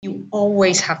You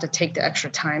always have to take the extra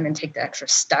time and take the extra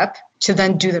step to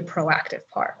then do the proactive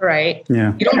part, right?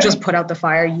 Yeah. You don't just put out the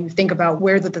fire. You think about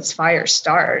where did this fire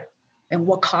start and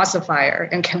what caused the fire,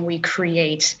 and can we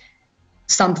create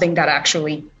something that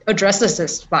actually addresses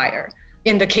this fire?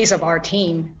 In the case of our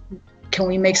team, can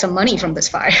we make some money from this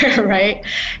fire, right?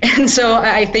 And so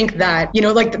I think that,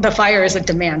 like the fire is a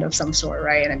demand of some sort,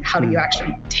 right? And how do you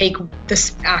actually take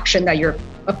this action that you're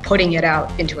putting it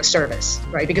out into a service,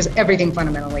 right? Because everything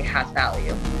fundamentally has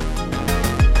value.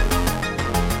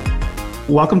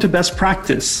 Welcome to Best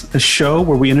Practice, a show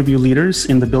where we interview leaders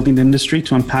in the building industry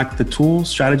to unpack the tools,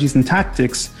 strategies, and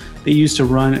tactics they use to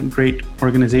run great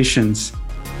organizations.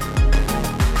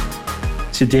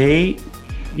 Today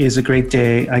is a great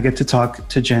day. I get to talk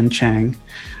to Jen Chang.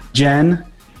 Jen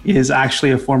is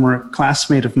actually a former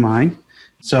classmate of mine.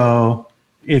 So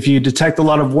if you detect a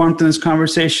lot of warmth in this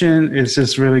conversation, it's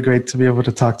just really great to be able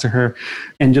to talk to her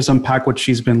and just unpack what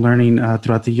she's been learning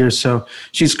throughout the years. So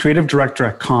she's creative director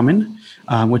at Common,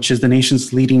 which is the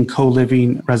nation's leading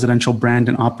co-living residential brand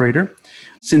and operator.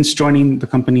 Since joining the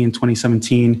company in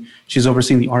 2017, she's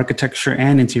overseen the architecture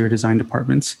and interior design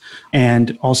departments,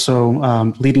 and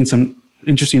also leading some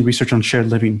interesting research on shared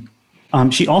living.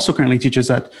 She also currently teaches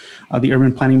at the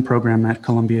urban planning program at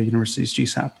Columbia University's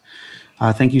GSAPP.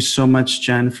 Thank you so much,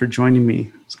 Jen, for joining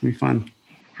me. It's going to be fun.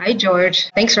 Hi, George.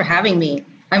 Thanks for having me.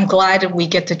 I'm glad we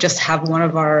get to just have one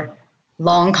of our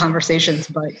long conversations,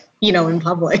 but, in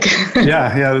public.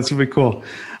 Yeah, that's really cool.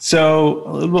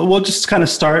 So we'll just kind of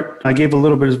start. I gave a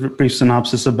little bit of a brief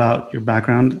synopsis about your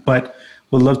background, but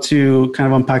would love to kind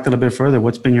of unpack that a bit further.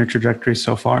 What's been your trajectory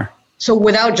so far? So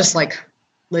without just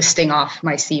listing off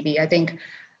my CV, I think,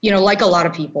 like a lot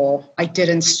of people, I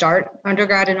didn't start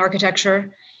undergrad in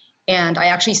architecture. And I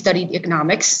actually studied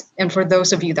economics. And for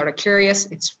those of you that are curious,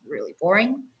 it's really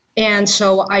boring. And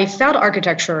so I found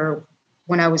architecture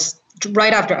when I was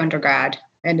right after undergrad.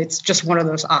 And it's just one of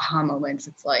those aha moments.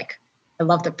 It's like, I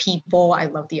love the people, I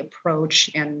love the approach.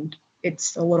 And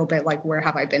it's a little bit like, where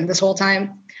have I been this whole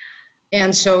time?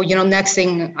 And so, next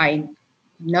thing I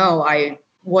know, I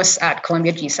was at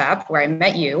Columbia GSAPP, where I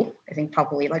met you, I think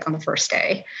probably on the first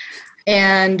day.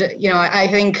 And, I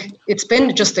think it's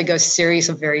been just a series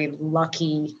of very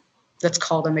lucky, let's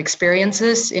call them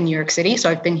experiences in New York City. So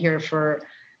I've been here for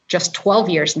just 12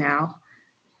 years now.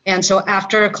 And so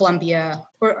after Columbia,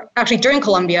 or actually during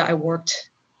Columbia, I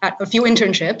worked at a few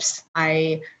internships.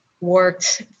 I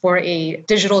worked for a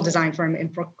digital design firm in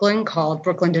Brooklyn called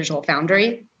Brooklyn Digital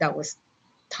Foundry. That was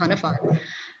a ton of fun.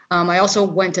 I also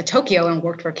went to Tokyo and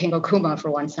worked for Kengo Kuma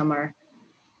for one summer.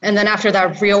 And then after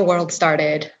that, real world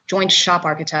started, joined Shop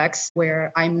Architects,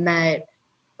 where I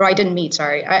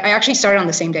actually started on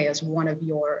the same day as one of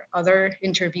your other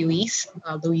interviewees,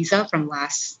 Louisa from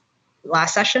last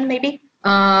session, maybe.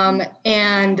 At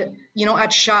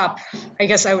Shop, I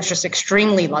guess I was just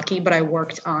extremely lucky, but I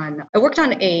worked on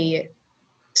a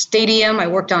stadium. I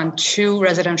worked on 2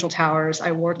 residential towers.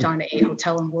 I worked on a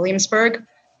hotel in Williamsburg,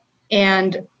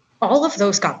 and all of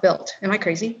those got built. Am I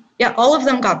crazy? Yeah, all of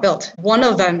them got built. One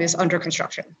of them is under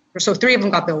construction. So 3 of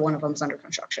them got built, one of them is under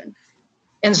construction.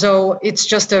 And so it's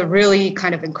just a really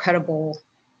kind of incredible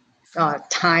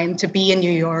time to be in New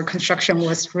York. Construction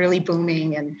was really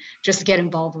booming, and just get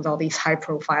involved with all these high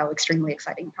profile, extremely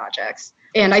exciting projects.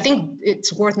 And I think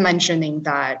it's worth mentioning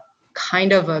that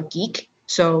kind of a geek.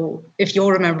 So if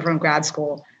you'll remember from grad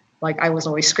school, I was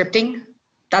always scripting.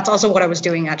 That's also what I was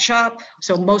doing at Shop.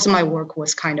 So most of my work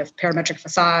was kind of parametric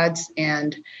facades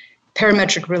and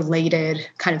parametric related,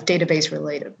 kind of database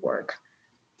related work.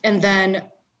 And then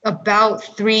about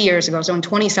 3 years ago, so in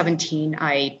 2017,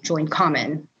 I joined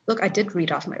Common. Look, I did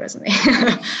read off my resume.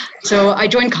 So I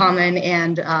joined Common,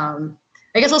 and I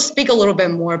guess I'll speak a little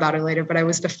bit more about it later, but I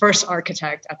was the first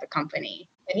architect at the company.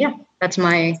 And yeah, that's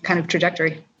my kind of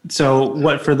trajectory.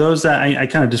 So for those that I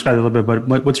kind of described a little bit,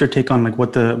 but what's your take on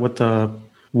what the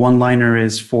one-liner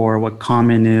is for what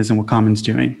Common is and what Common's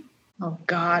doing? Oh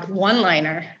God,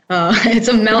 one-liner. It's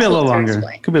a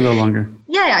mouthful. Could be a little longer.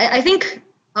 Yeah, I think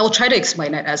I'll try to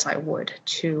explain it as I would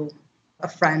to a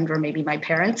friend or maybe my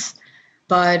parents.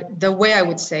 But the way I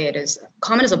would say it is,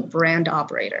 Common is a brand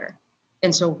operator.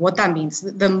 And so what that means,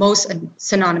 the most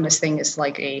synonymous thing is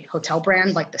like a hotel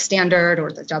brand, like the Standard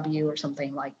or the W or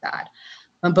something like that.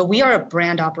 But we are a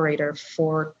brand operator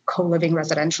for co-living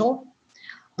residential.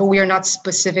 But we are not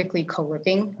specifically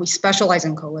co-living. We specialize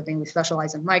in co-living. We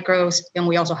specialize in micros. And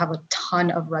we also have a ton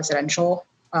of residential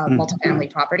multifamily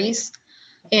properties.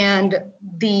 And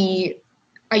the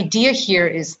idea here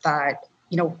is that,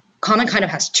 Common kind of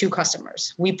has 2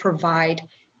 customers. We provide,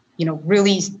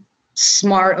 really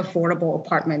smart, affordable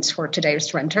apartments for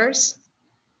today's renters.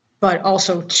 but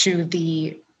also to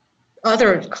the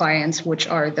other clients, which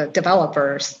are the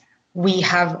developers, we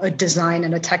have a design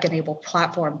and a tech-enabled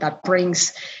platform that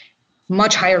brings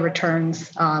much higher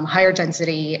returns, higher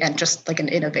density, and just like an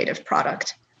innovative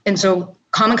product. And so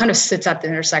Common kind of sits at the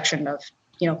intersection of,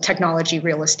 technology,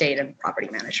 real estate, and property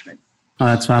management. Oh,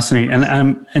 that's fascinating.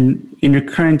 And in your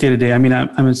current day-to-day, I mean,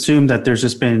 I'm assuming that there's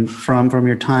just been from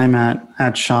your time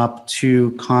at Shop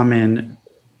to Common,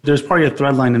 there's probably a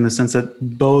thread line in the sense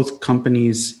that both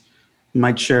companies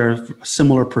might share a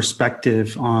similar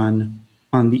perspective on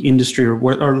the industry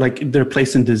or like their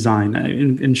place in design.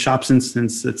 In Shop's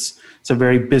instance, it's a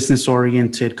very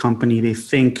business-oriented company. They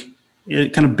think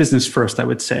kind of business first, I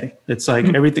would say. It's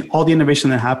like everything, all the innovation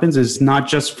that happens is not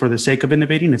just for the sake of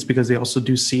innovating. It's because they also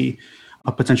do see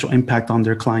a potential impact on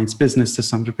their client's business to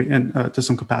some degree and to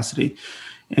some capacity.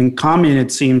 In Common,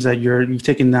 it seems that you've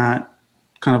taken that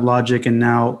kind of logic and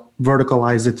now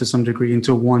verticalize it to some degree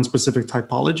into one specific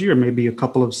typology or maybe a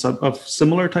couple of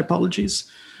similar typologies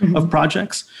of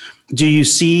projects.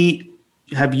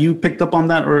 Have you picked up on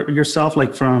that or yourself,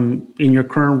 like from in your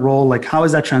current role, like how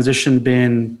has that transition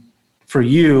been for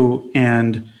you,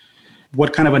 and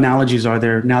what kind of analogies are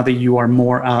there now that you are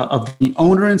more of the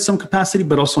owner in some capacity,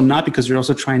 but also not, because you're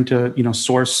also trying to,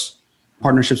 source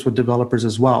partnerships with developers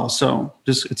as well. So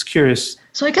it's curious.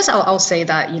 So I guess I'll say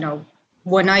that,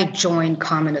 when I joined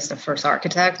Common as the first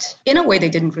architect, in a way, they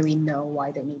didn't really know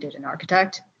why they needed an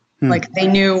architect. Like they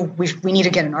knew we need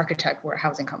to get an architect. We're a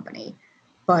housing company.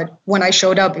 But when I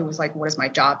showed up, it was like, what is my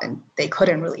job? And they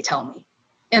couldn't really tell me.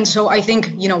 And so I think,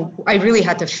 I really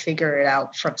had to figure it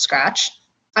out from scratch.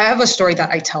 I have a story that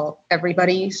I tell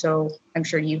everybody, so I'm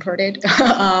sure you've heard it.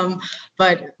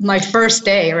 But my first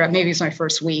day, or maybe it's my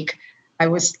first week, I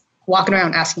was walking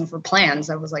around asking for plans.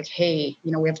 I was like, hey,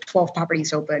 we have 12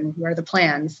 properties open. Where are the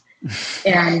plans?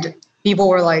 And people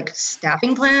were like,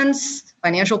 staffing plans,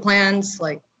 financial plans,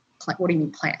 like, what do you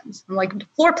mean plans? I'm like,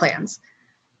 floor plans.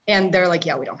 And they're like,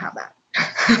 yeah, we don't have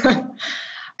that.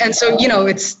 And so,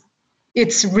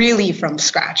 it's really from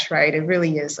scratch, right? It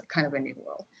really is kind of a new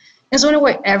world. And so in a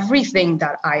way, everything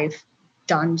that I've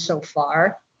done so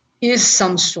far is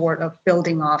some sort of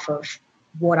building off of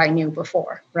what I knew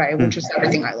before, right? Which is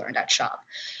everything I learned at Shop.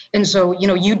 And so,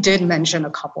 you did mention a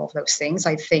couple of those things.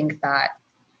 I think that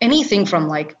anything from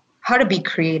like how to be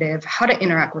creative, how to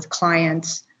interact with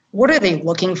clients, what are they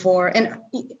looking for? And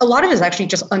a lot of it is actually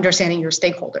just understanding your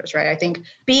stakeholders, right? I think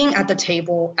being at the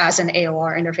table as an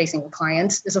AOR interfacing with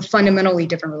clients is a fundamentally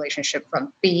different relationship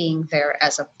from being there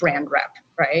as a brand rep,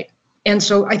 right? And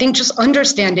so I think just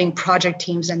understanding project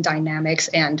teams and dynamics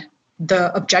and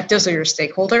the objectives of your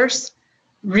stakeholders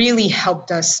really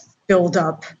helped us build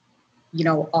up,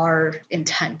 our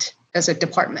intent as a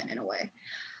department in a way.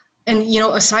 And,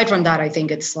 aside from that, I think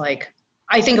it's like,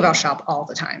 I think about Shop all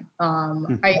the time.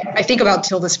 I think about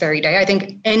till this very day. I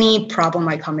think any problem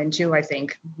I come into, I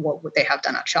think, what would they have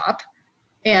done at Shop?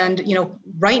 And,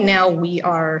 right now we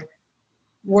are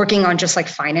working on just like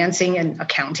financing and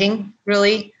accounting,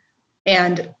 really.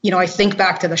 And, I think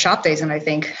back to the Shop days and I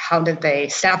think, how did they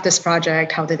staff this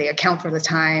project? How did they account for the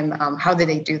time? How did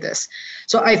they do this?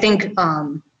 So I think,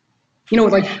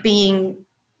 like being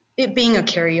a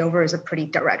carryover is a pretty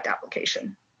direct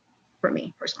application for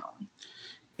me personally.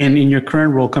 And in your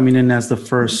current role, coming in as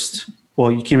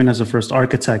you came in as the first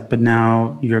architect, but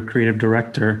now you're a creative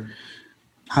director.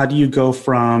 How do you go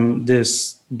from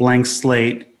this blank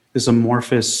slate, this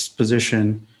amorphous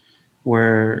position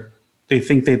where they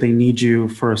think that they need you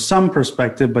for some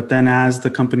perspective, but then as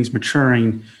the company's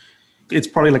maturing, it's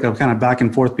probably like a kind of back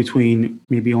and forth between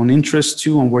maybe own interest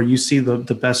too, on where you see the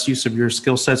best use of your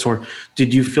skill sets? Or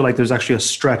did you feel like there's actually a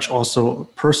stretch also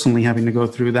personally having to go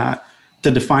through that to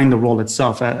define the role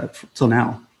itself till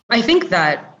now? I think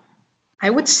that I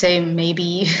would say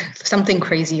maybe something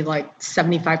crazy like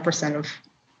 75% of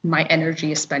my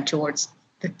energy is spent towards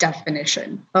the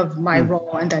definition of my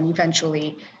role, and then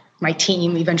eventually my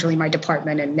team, eventually my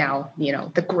department, and now,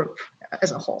 the group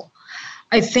as a whole.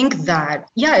 I think that,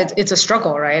 it's a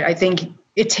struggle, right? I think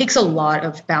it takes a lot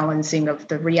of balancing of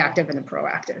the reactive and the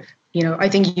proactive. I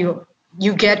think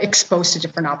you get exposed to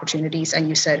different opportunities and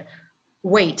you said,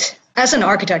 wait, as an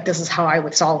architect, this is how I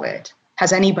would solve it.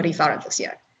 Has anybody thought of this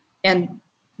yet? And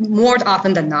more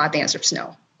often than not, the answer is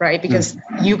no, right? Because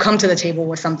you come to the table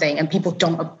with something and people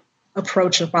don't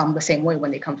approach the problem the same way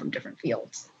when they come from different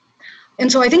fields. And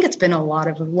so I think it's been a lot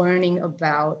of learning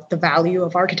about the value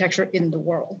of architecture in the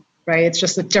world, right? It's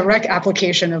just a direct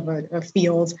application of a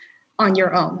field on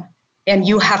your own. And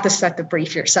you have to set the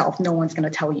brief yourself. No one's going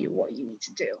to tell you what you need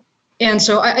to do. And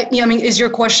so, I mean, is your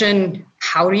question,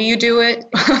 how do you do it?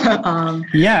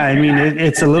 Yeah, I mean,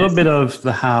 it's a little bit of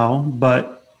the how,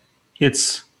 but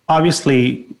it's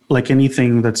obviously like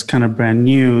anything that's kind of brand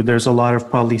new, there's a lot of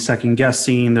probably second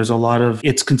guessing. There's a lot of,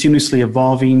 it's continuously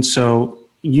evolving. So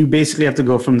you basically have to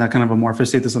go from that kind of amorphous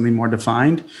state to something more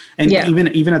defined. And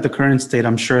even at the current state,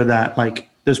 I'm sure that like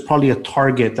there's probably a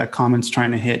target that Common's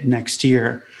trying to hit next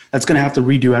year that's going to have to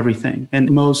redo everything.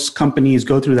 And most companies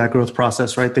go through that growth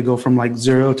process, right? They go from like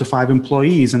 0 to 5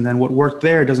 employees. And then what worked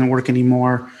there doesn't work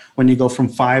anymore when you go from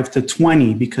 5 to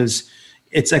 20 because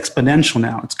it's exponential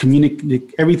now. It's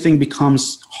everything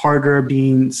becomes harder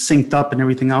being synced up and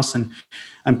everything else. And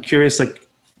I'm curious, like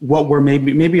what were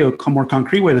maybe a more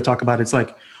concrete way to talk about it. It's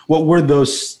like, what were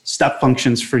those step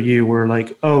functions for you? Were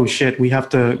like, oh shit, we have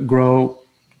to grow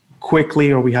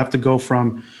quickly, or we have to go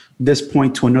from this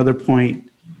point to another point.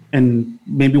 And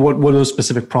maybe what were those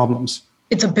specific problems?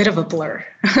 It's a bit of a blur.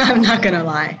 I'm not going to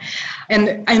lie.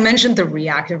 And I mentioned the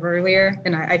reactive earlier,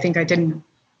 and I think I didn't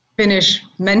finish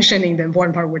mentioning the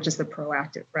important part, which is the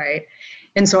proactive, right?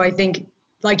 And so I think,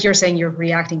 like you're saying, you're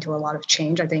reacting to a lot of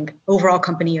change. I think overall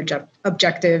company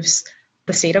objectives,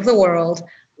 the state of the world,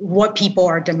 what people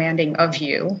are demanding of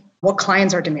you, what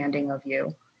clients are demanding of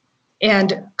you,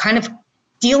 and kind of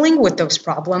dealing with those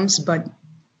problems. But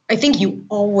I think you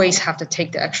always have to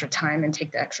take the extra time and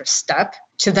take the extra step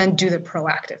to then do the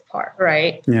proactive part,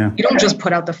 right? Yeah. You don't just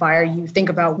put out the fire. You think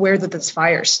about, where did this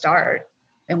fire start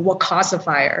and what caused the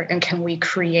fire? And can we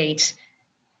create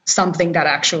something that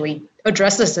actually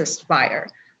addresses this fire?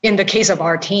 In the case of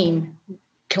our team,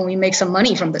 can we make some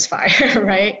money from this fire,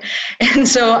 right? And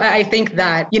so I think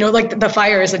that, like the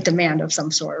fire is a demand of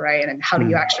some sort, right? And how do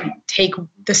you actually take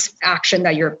this action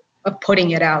that you're of putting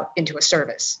it out into a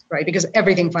service, right? Because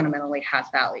everything fundamentally has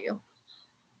value.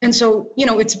 And so,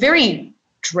 it's very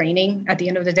draining at the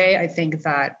end of the day. I think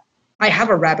that I have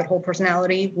a rabbit hole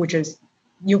personality, which is,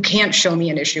 you can't show me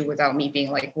an issue without me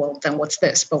being like, well, then what's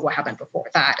this? But what happened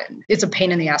before that? And it's a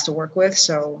pain in the ass to work with.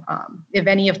 So if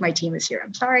any of my team is here,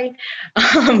 I'm sorry.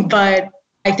 But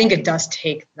I think it does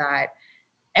take that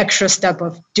extra step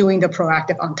of doing the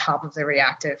proactive on top of the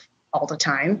reactive all the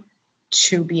time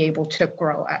to be able to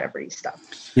grow at every step.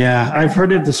 Yeah, I've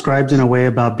heard it described in a way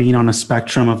about being on a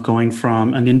spectrum of going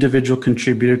from an individual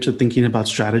contributor to thinking about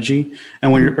strategy.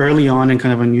 And when you're early on in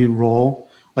kind of a new role,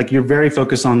 like you're very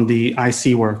focused on the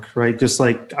IC work, right? Just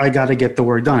like, I got to get the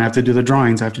work done. I have to do the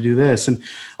drawings. I have to do this. And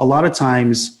a lot of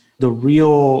times the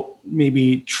real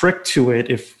maybe trick to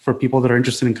it, if for people that are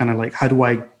interested in kind of like, how do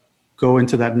I go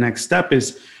into that next step,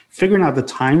 is figuring out the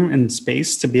time and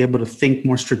space to be able to think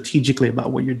more strategically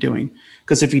about what you're doing.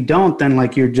 Because if you don't, then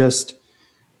like you're just,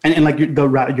 and like your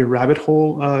rabbit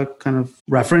hole kind of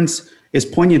reference is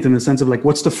poignant in the sense of like,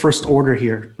 what's the first order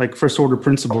here? Like first order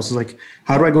principles is like,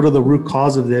 how do I go to the root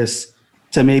cause of this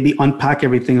to maybe unpack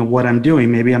everything of what I'm doing?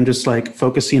 Maybe I'm just like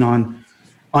focusing on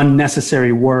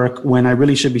unnecessary work when I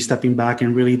really should be stepping back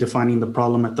and really defining the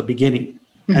problem at the beginning.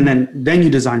 Mm-hmm. And then you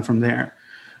design from there.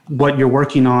 What you're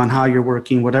working on, how you're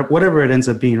working, whatever it ends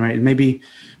up being, right? And maybe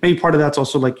part of that's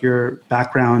also like your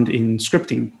background in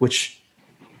scripting, which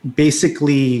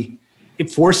basically it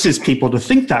forces people to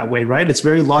think that way, right? It's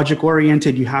very logic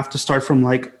oriented. You have to start from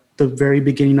like the very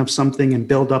beginning of something and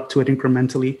build up to it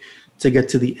incrementally to get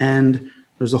to the end.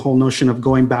 There's a whole notion of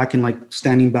going back and like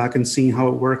standing back and seeing how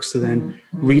it works to then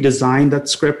redesign that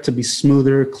script to be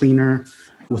smoother, cleaner,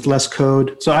 with less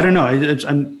code. So I don't know.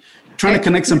 I'm trying to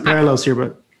connect some parallels here,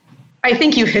 but I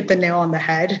think you hit the nail on the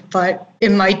head, but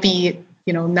it might be,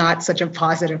 not such a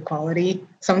positive quality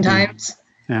sometimes.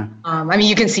 Yeah. I mean,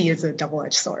 you can see it's a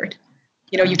double-edged sword.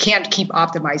 You can't keep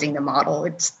optimizing the model.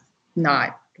 It's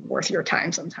not worth your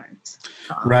time sometimes.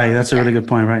 Right. That's a really good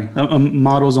point. Right. A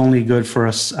model's only good for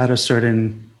us at a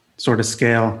certain sort of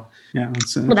scale. Yeah.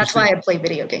 That's why I play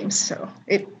video games. So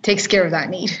it takes care of that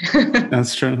need.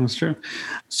 That's true.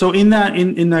 So in that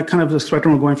kind of the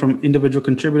spectrum of going from individual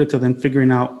contributor to then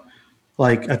figuring out,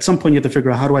 like at some point you have to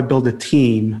figure out, how do I build a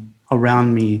team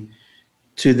around me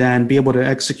to then be able to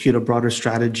execute a broader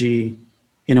strategy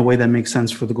in a way that makes sense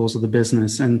for the goals of the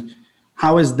business? And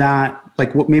how is that,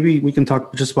 like, what, maybe we can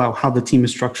talk just about how the team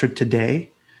is structured today,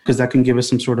 because that can give us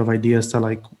some sort of ideas to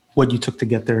like what you took to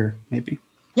get there maybe.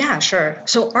 Yeah, sure.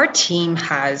 So our team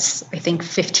has, I think,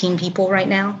 15 people right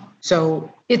now.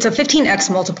 So it's a 15x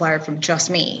multiplier from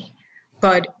just me.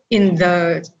 But in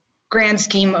the grand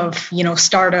scheme of,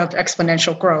 startup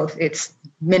exponential growth, it's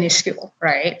minuscule,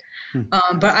 right?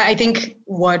 But I think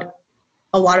what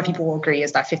a lot of people will agree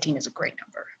is that 15 is a great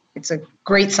number. It's a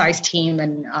great size team.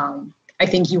 And I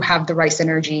think you have the right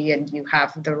synergy and you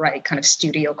have the right kind of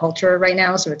studio culture right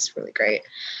now. So it's really great.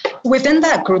 Within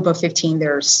that group of 15,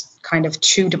 there's kind of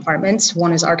two departments.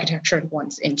 One is architecture and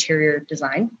one's interior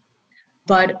design.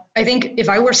 But I think if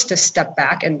I were to step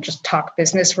back and just talk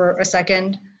business for a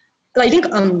second, I think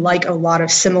unlike a lot of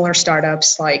similar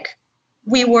startups like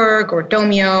WeWork or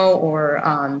Domio or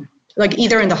like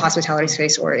either in the hospitality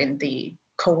space or in the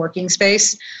co-working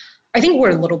space, I think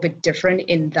we're a little bit different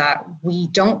in that we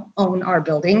don't own our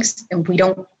buildings and we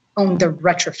don't own the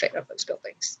retrofit of those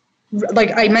buildings.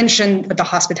 Like I mentioned the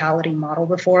hospitality model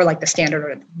before, like the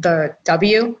standard, the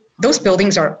W, those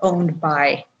buildings are owned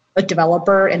by a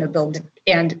developer and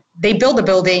and they build a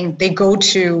building, they go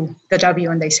to the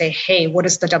W and they say, hey, what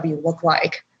does the W look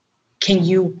like? Can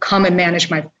you come and manage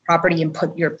my property and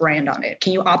put your brand on it?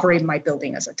 Can you operate my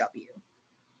building as a W?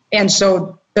 And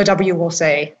so the W will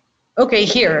say, okay,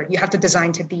 here, you have to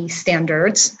design to these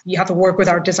standards. You have to work with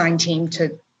our design team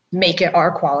to make it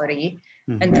our quality.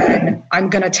 Mm-hmm. And then I'm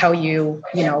going to tell you,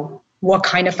 what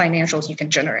kind of financials you can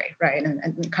generate, right?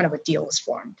 And kind of a deal is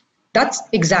formed. That's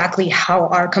exactly how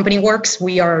our company works.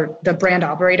 We are the brand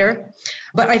operator.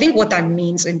 But I think what that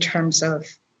means in terms of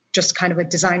just kind of a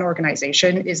design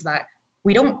organization is that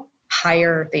we don't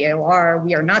hire the AOR.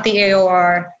 We are not the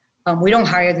AOR. We don't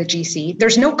hire the GC.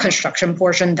 There's no construction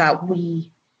portion that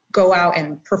we go out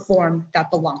and perform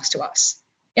that belongs to us.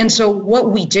 And so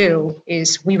what we do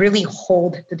is we really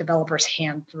hold the developer's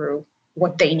hand through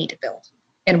what they need to build.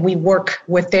 And we work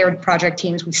with their project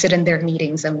teams, we sit in their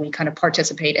meetings and we kind of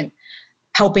participate in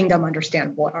helping them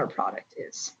understand what our product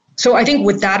is. So I think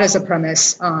with that as a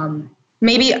premise,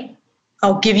 maybe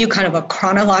I'll give you kind of a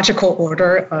chronological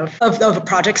order of a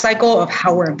project cycle of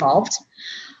how we're involved.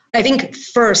 I think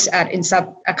first at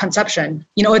conception,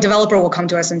 a developer will come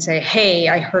to us and say, hey,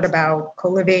 I heard about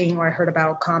co-living or I heard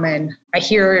about common. I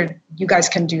hear you guys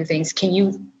can do things. Can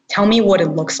you tell me what it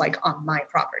looks like on my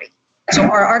property? So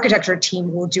our architecture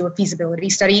team will do a feasibility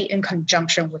study in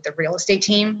conjunction with the real estate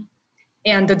team.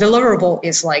 And the deliverable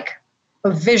is like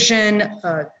a vision,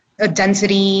 a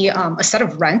density, a set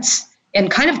of rents,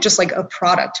 and kind of just like a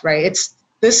product, right?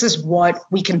 This is what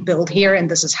we can build here,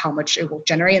 and this is how much it will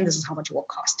generate, and this is how much it will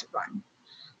cost to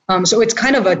run. So it's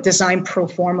kind of a design pro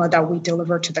forma that we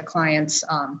deliver to the clients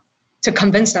to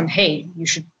convince them, hey, you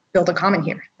should build a common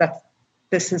here.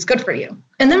 This is good for you.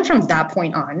 And then from that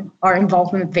point on, our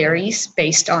involvement varies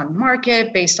based on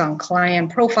market, based on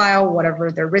client profile,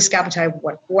 whatever their risk appetite,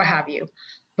 what have you.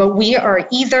 But we are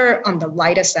either on the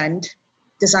lightest end,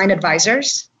 design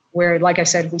advisors, where, like I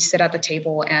said, we sit at the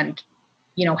table and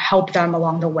help them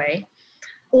along the way.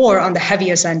 Or on the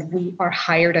heaviest end, we are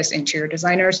hired as interior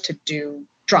designers to do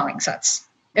drawing sets.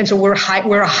 And so we're a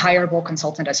hireable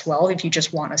consultant as well if you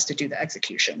just want us to do the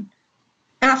execution.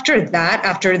 After that,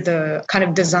 after the kind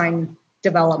of design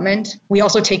development, we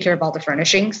also take care of all the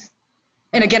furnishings.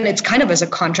 And again, it's kind of as a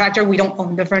contractor, we don't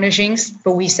own the furnishings,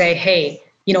 but we say, hey,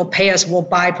 pay us, we'll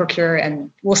buy, procure,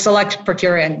 and we'll select,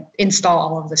 procure, and install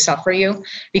all of the stuff for you.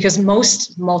 Because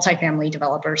most multifamily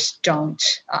developers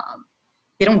don't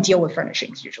deal with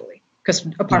furnishings usually, because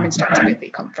apartments don't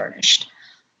typically come furnished.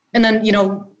 And then,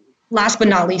 last but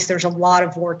not least, there's a lot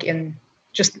of work in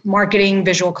just marketing,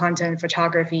 visual content,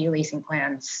 photography, leasing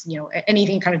plans,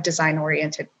 anything kind of design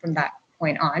oriented from that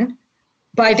point on.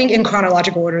 But I think in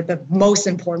chronological order, the most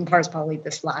important part is probably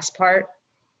this last part,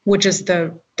 which is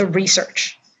the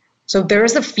research. So there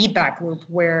is a feedback loop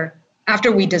where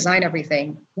after we design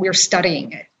everything, we're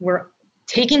studying it. We're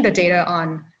taking the data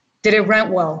on, did it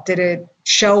rent well? Did it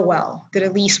show well? Did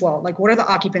it lease well? Like, what are the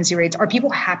occupancy rates? Are people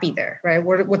happy there, right?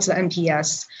 What's the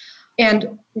NPS?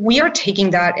 And we are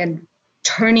taking that and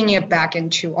turning it back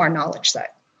into our knowledge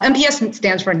set. NPS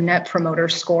stands for Net Promoter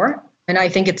Score. And I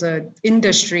think it's an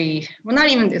industry, well, not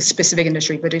even a specific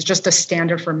industry, but it's just a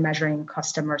standard for measuring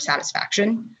customer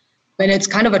satisfaction. And it's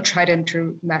kind of a tried and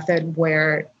true method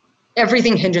where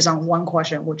everything hinges on one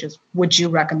question, which is, would you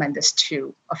recommend this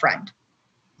to a friend?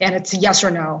 And it's yes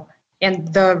or no.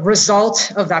 And the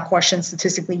result of that question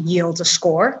statistically yields a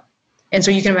score. And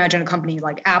so you can imagine a company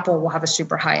like Apple will have a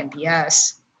super high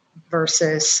NPS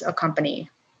versus a company,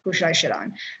 who should I shit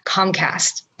on?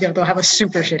 Comcast. They'll have a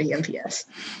super shitty NPS.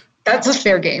 That's a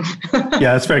fair game.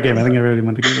 Yeah, it's fair game. I think everybody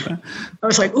would agree with that. I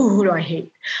was like, ooh, who do I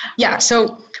hate? Yeah,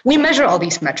 so we measure all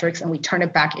these metrics and we turn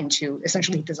it back into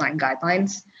essentially design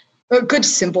guidelines. A good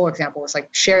simple example is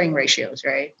like sharing ratios,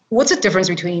 right? What's the difference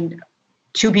between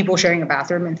 2 people sharing a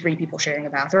bathroom and 3 people sharing a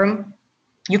bathroom?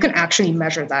 You can actually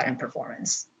measure that in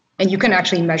performance. And you can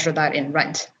actually measure that in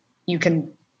rent. You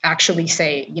can actually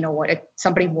say, you know what, if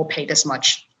somebody will pay this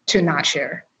much to not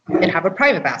share and have a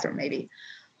private bathroom maybe.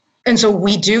 And so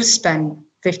we do spend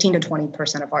 15 to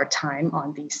 20% of our time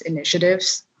on these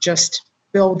initiatives, just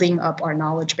building up our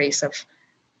knowledge base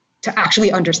to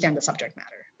actually understand the subject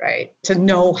matter, right? To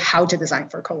know how to design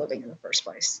for co-living in the first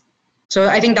place. So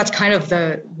I think that's kind of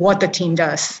what the team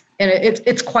does. And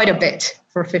it's quite a bit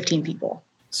for 15 people.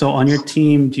 So on your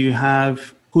team, do you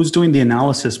have, who's doing the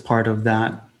analysis part of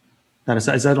that?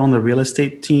 Is that on the real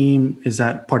estate team? Is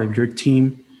that part of your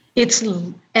team? It's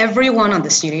everyone on the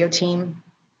studio team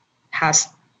has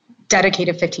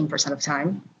dedicated 15% of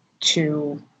time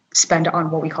to spend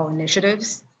on what we call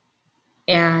initiatives.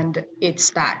 And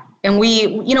it's that. And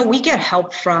we get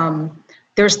help from,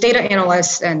 there's data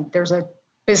analysts and there's a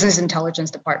business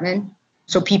intelligence department.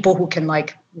 So people who can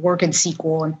like work in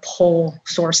SQL and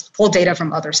pull data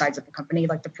from other sides of the company,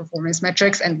 like the performance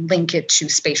metrics, and link it to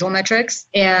spatial metrics.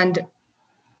 And,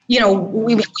 we make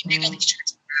all these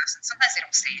charts and graphs, and sometimes they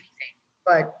don't say anything,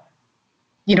 but,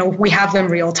 we have them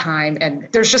real time. And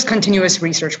there's just continuous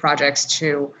research projects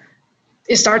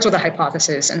it starts with a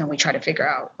hypothesis, and then we try to figure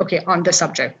out, okay, on this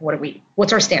subject,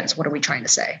 what's our stance? What are we trying to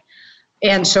say?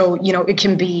 And so, it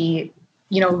can be,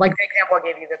 like the example I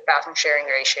gave you, the bathroom sharing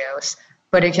ratios,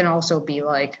 but it can also be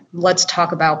like, let's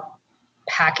talk about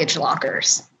package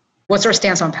lockers. What's our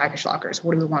stance on package lockers?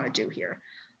 What do we want to do here?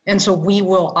 And so we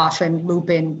will often loop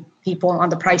in people on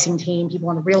the pricing team, people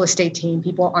on the real estate team,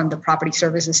 people on the property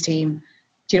services team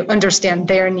to understand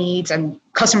their needs, and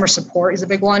customer support is a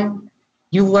big one.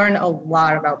 You learn a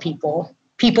lot about people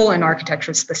in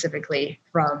architecture specifically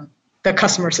from the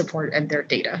customer support and their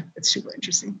data. It's super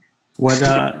interesting.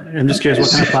 I'm just curious,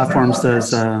 what kind of platforms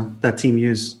does that team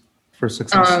use for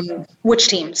success? Which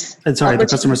teams? The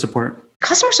customer support.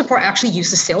 Customer support actually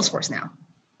uses Salesforce now.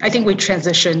 I think we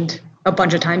transitioned a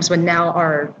bunch of times, but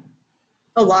now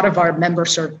a lot of our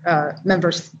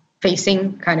members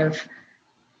facing kind of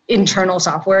internal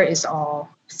software is all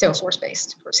Salesforce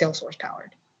based or Salesforce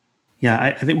powered. Yeah,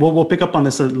 I think we'll pick up on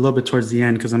this a little bit towards the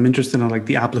end, because I'm interested in like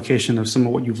the application of some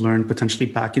of what you've learned potentially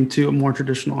back into a more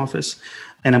traditional office.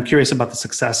 And I'm curious about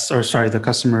the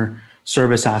customer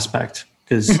service aspect,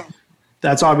 because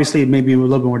that's obviously maybe a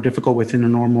little bit more difficult within a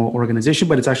normal organization,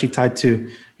 but it's actually tied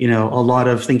to, a lot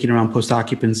of thinking around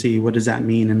post-occupancy. What does that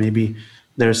mean? And maybe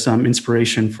there's some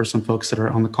inspiration for some folks that are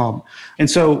on the call. And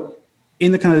so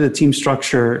in the kind of the team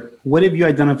structure, what have you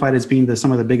identified as being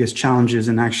some of the biggest challenges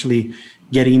in actually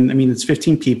it's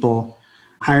 15 people,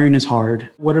 hiring is hard.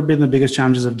 What have been the biggest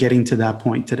challenges of getting to that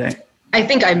point today? I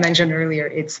think I mentioned earlier,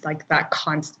 it's like that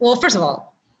well, first of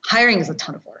all, hiring is a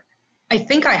ton of work. I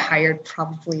think I hired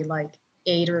probably like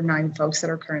 8 or 9 folks that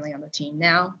are currently on the team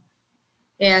now.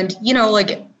 And,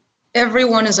 like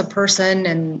everyone is a person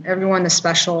and everyone is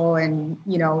special, and,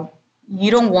 you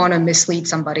don't want to mislead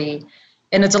somebody.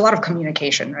 And it's a lot of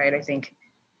communication, right? I think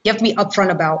you have to be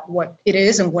upfront about what it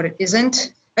is and what it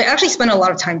isn't. I actually spend a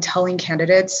lot of time telling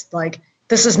candidates, like,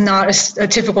 this is not a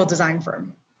typical design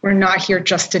firm. We're not here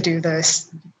just to do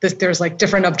this. There's like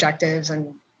different objectives.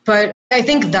 But I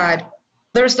think that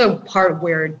there's the part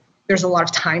where there's a lot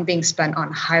of time being spent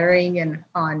on hiring and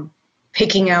on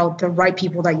picking out the right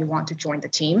people that you want to join the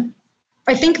team.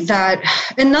 I think that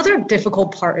another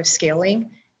difficult part of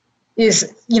scaling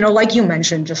is, like you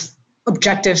mentioned, just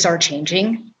objectives are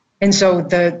changing. And so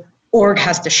the org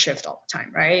has to shift all the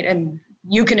time, right? And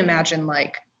you can imagine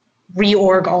like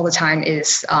reorg all the time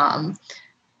is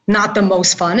not the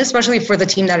most fun, especially for the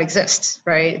team that exists,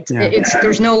 right? Yeah.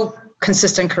 There's no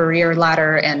consistent career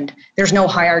ladder and there's no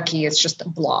hierarchy. It's just a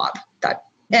blob.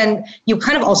 And you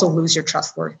kind of also lose your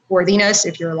trustworthiness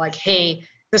if you're like, hey,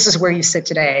 this is where you sit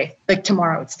today. Like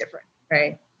tomorrow it's different,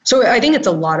 right? So I think it's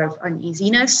a lot of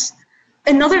uneasiness.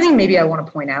 Another thing maybe I want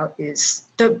to point out is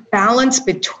the balance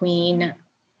between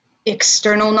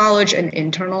external knowledge and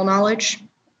internal knowledge.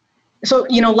 So,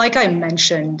 like I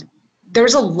mentioned,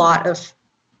 there's a lot of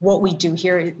what we do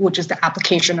here, which is the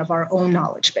application of our own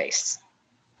knowledge base.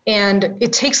 And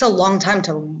it takes a long time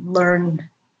to learn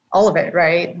all of it,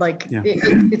 right? Like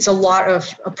it's a lot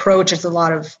of approach, it's a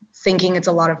lot of thinking, it's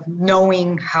a lot of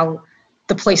knowing how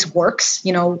the place works.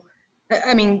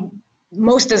 I mean,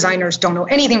 most designers don't know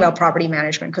anything about property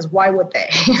management because why would they,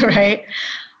 right?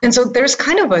 And so there's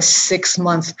kind of a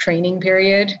 6-month training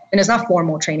period, and it's not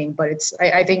formal training, but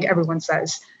I think everyone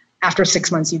says after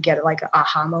 6 months, you get like an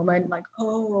aha moment, like,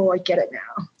 oh, I get it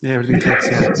now. Yeah, everything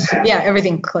clicks. Yeah,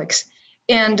 everything clicks.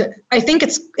 And I think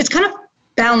it's kind of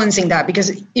balancing that, because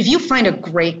if you find a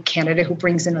great candidate who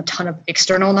brings in a ton of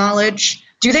external knowledge,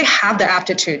 do they have the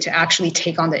aptitude to actually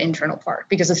take on the internal part?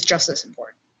 Because it's just as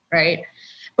important, right?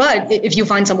 But if you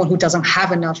find someone who doesn't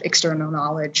have enough external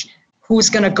knowledge, who's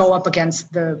going to go up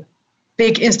against the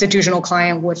big institutional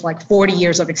client with like 40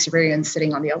 years of experience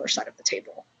sitting on the other side of the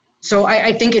table? So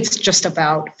I think it's just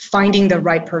about finding the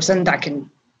right person that can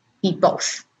be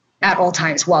both at all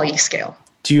times while you scale.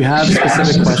 Do you have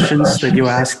specific questions that you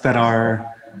ask that are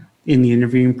in the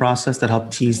interviewing process that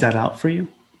help tease that out for you?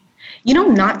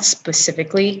 Not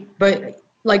specifically, but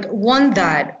like one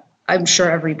that I'm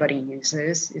sure everybody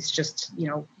uses is just,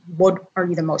 what are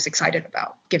you the most excited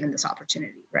about given this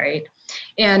opportunity, right?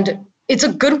 And it's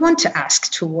a good one to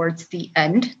ask towards the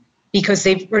end because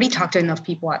they've already talked to enough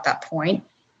people at that point.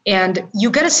 And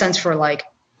you get a sense for like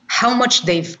how much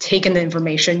they've taken the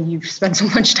information, you've spent so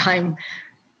much time,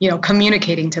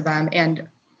 communicating to them and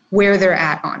where they're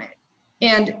at on it.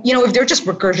 And, if they're just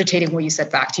regurgitating what you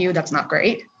said back to you, that's not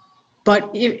great. But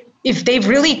if they've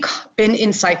really been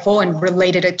insightful and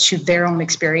related it to their own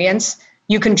experience,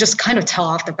 you can just kind of tell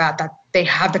off the bat that they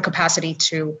have the capacity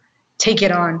to take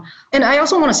it on. And I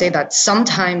also want to say that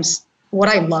sometimes what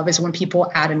I love is when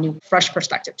people add a new, fresh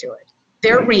perspective to it.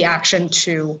 Their reaction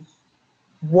to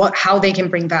how they can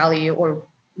bring value or,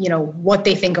 what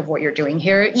they think of what you're doing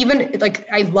here. Even like,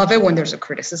 I love it when there's a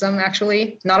criticism,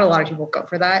 actually. Not a lot of people go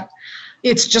for that.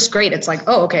 It's just great. It's like,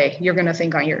 oh, okay, you're going to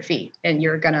think on your feet and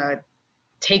you're going to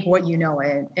take what you know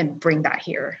and bring that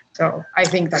here. So I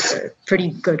think that's a pretty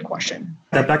good question.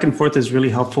 That back and forth is really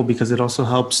helpful because it also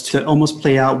helps to almost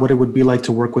play out what it would be like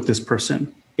to work with this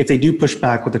person. If they do push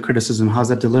back with the criticism, how's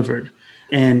that delivered?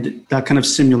 And that kind of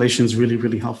simulation is really,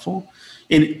 really helpful.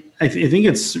 And I think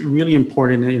it's really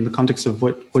important in the context of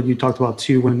what you talked about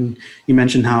too, when you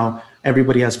mentioned how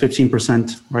everybody has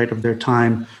 15%, right, of their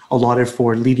time allotted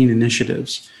for leading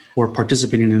initiatives or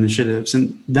participating in initiatives.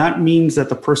 And that means that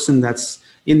the person that's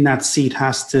in that seat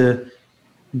has to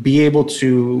be able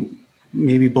to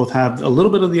maybe both have a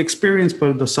little bit of the experience,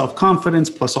 but the self-confidence,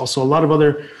 plus also a lot of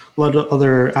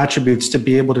other attributes to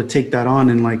be able to take that on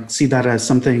and like see that as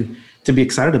something to be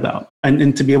excited about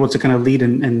and to be able to kind of lead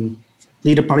and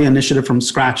lead a party initiative from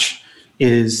scratch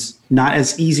is not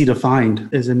as easy to find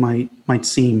as it might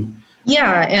seem.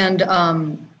 Yeah, and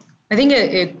I think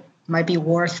it might be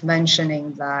worth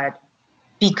mentioning that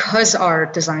because our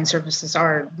design services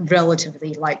are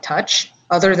relatively light touch,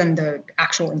 other than the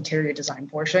actual interior design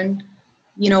portion,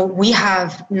 we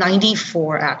have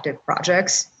 94 active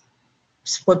projects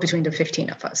split between the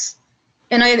 15 of us.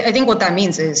 And I think what that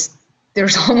means is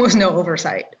there's almost no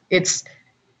oversight. It's,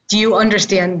 do you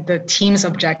understand the team's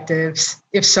objectives?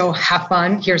 If so, have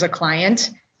fun. Here's a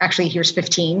client. Actually, here's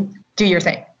 15. Do your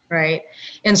thing, right?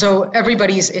 And so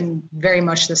everybody's in very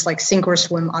much this like sink or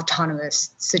swim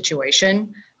autonomous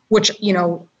situation, which,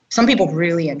 some people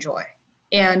really enjoy.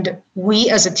 And we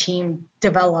as a team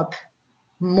develop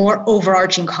more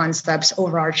overarching concepts,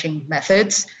 overarching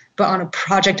methods, but on a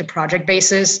project to project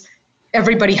basis,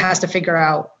 everybody has to figure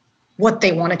out what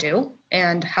they want to do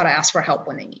and how to ask for help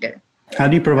when they need it. How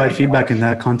do you provide feedback in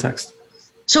that context?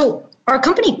 So our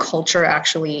company culture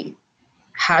actually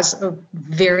has a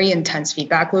very intense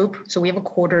feedback loop. So we have a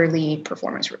quarterly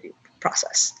performance review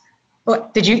process.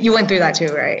 Oh, you went through that too,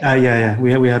 right? Yeah.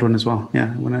 We had one as well.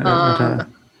 Yeah.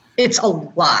 It's a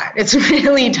lot. It's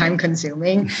really time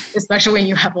consuming, especially when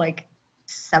you have like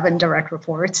 7 direct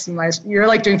reports. You're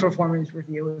like doing performance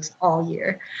reviews all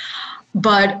year.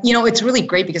 But, it's really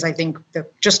great because I think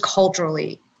that just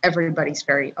culturally, everybody's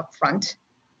very upfront.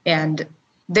 And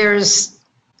this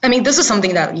is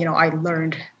something that, I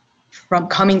learned from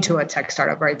coming to a tech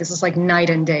startup, right? This is like night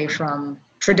and day from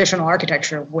traditional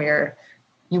architecture where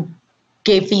you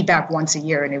gave feedback once a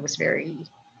year and it was very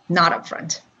not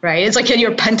upfront, right? It's like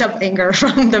your pent up anger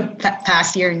from the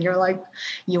past year and you're like,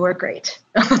 you were great.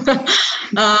 But,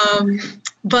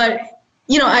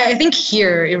 I think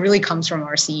here it really comes from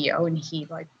our CEO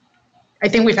and I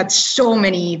think we've had so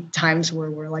many times where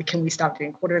we're like, can we stop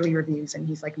doing quarterly reviews? And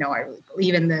he's like, no, I really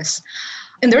believe in this.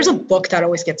 And there's a book that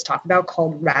always gets talked about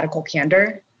called Radical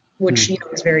Candor, which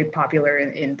is very popular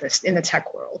in the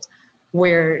tech world,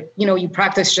 where you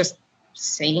practice just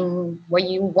saying what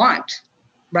you want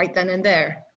right then and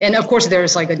there. And of course,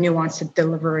 there's like a nuance to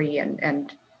delivery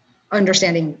and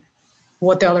understanding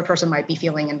what the other person might be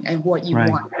feeling and what you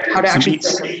want, how to actually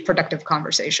have a productive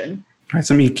conversation. Right,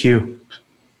 some EQ.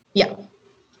 Yeah,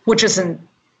 which isn't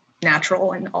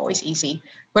natural and always easy.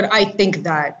 But I think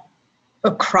that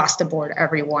across the board,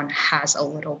 everyone has a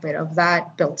little bit of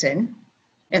that built in.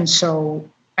 And so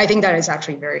I think that is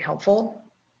actually very helpful.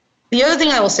 The other thing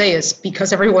I will say is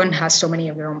because everyone has so many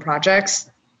of their own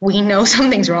projects, we know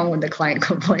something's wrong when the client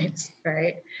complains,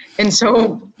 right? And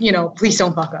so, please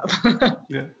don't fuck up.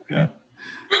 Yeah,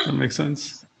 that makes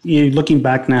sense. Looking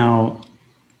back now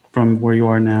from where you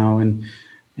are now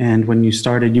and when you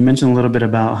started, you mentioned a little bit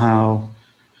about how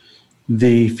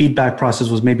the feedback process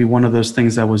was maybe one of those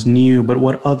things that was new, but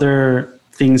what other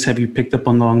things have you picked up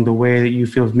along the way that you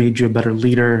feel have made you a better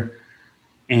leader?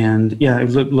 And yeah, I'd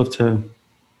love to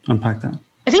unpack that.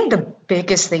 I think the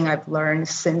biggest thing I've learned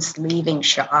since leaving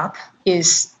shop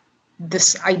is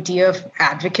this idea of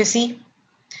advocacy.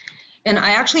 And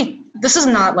this is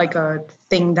not like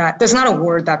there's not a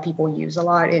word that people use a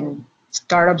lot in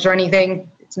startups or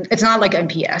anything. It's not like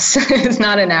NPS. It's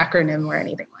not an acronym or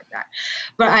anything like that.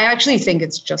 But I actually think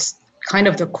it's just kind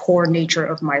of the core nature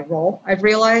of my role, I've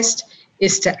realized,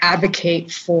 is to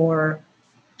advocate for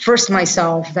first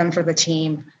myself, then for the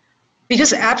team.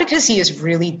 Because advocacy is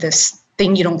really this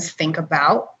thing you don't think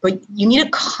about, but you need to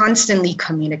constantly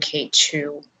communicate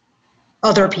to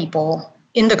other people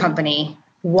in the company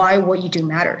why what you do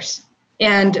matters.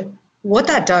 And what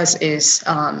that does is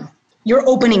you're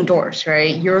opening doors,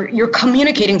 right? You're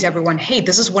communicating to everyone, hey,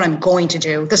 this is what I'm going to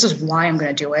do. This is why I'm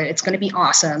going to do it. It's going to be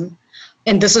awesome.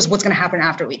 And this is what's going to happen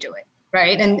after we do it,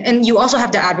 right? And you also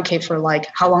have to advocate for like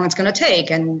how long it's going to take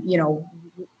and,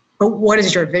 but what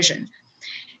is your vision?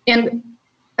 And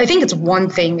I think it's one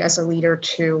thing as a leader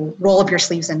to roll up your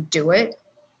sleeves and do it,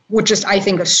 which is, I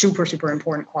think, a super, super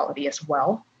important quality as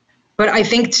well. But I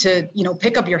think to,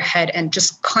 pick up your head and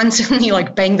just constantly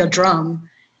like bang the drum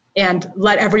and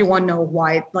let everyone know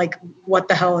why, like what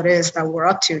the hell it is that we're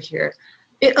up to here.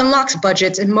 It unlocks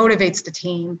budgets, it motivates the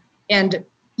team, and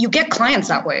you get clients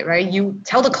that way, right? You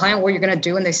tell the client what you're going to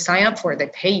do and they sign up for it, they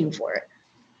pay you for it.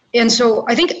 And so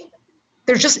I think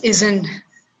there just isn't,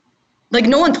 like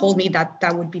no one told me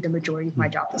that would be the majority of my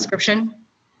job description.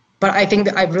 But I think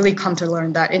that I've really come to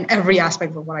learn that in every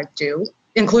aspect of what I do,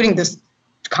 including this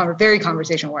very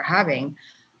conversation we're having,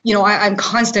 I'm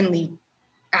constantly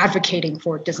advocating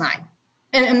for design.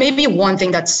 And maybe one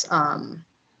thing that's,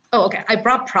 I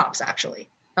brought props actually.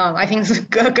 I think it's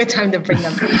a good time to bring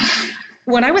them.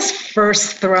 When I was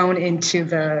first thrown into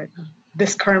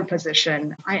this current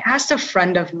position, I asked a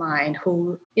friend of mine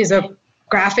who is a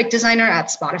graphic designer at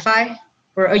Spotify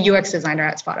or a UX designer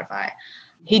at Spotify.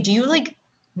 Hey, do you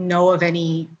know of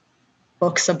any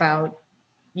books about,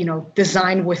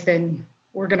 design within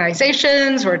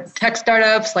organizations or tech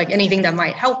startups, like anything that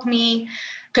might help me?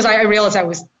 Because I realized I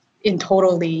was in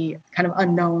totally kind of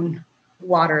unknown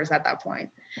waters at that point.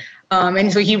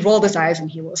 And so he rolled his eyes and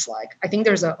he was like, I think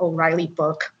there's an O'Reilly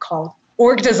book called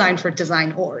Org Design for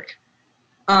Design Org.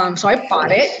 So I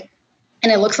bought it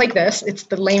and it looks like this. It's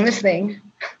the lamest thing.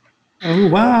 Oh,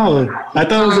 wow. I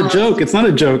thought it was a joke. It's not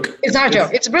a joke. It's not a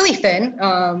joke. It's really thin.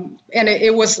 And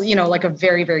it was, like a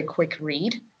very, very quick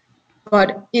read.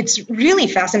 But it's really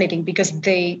fascinating because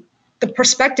the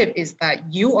perspective is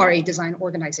that you are a design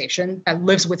organization that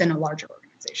lives within a larger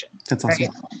organization. That's awesome.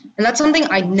 Right? And that's something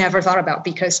I never thought about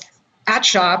because at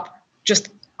Shop, just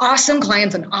awesome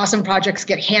clients and awesome projects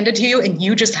get handed to you and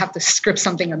you just have to script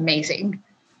something amazing.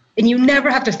 And you never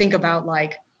have to think about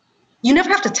you never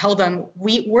have to tell them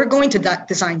we're going to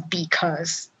design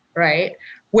because, right?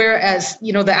 Whereas,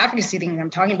 the advocacy thing I'm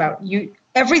talking about,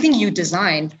 everything you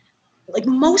design,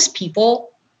 most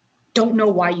people don't know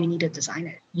why you need to design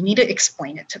it. You need to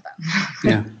explain it to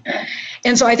them. Yeah.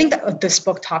 And so I think that this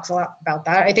book talks a lot about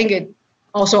that. I think it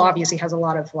also obviously has a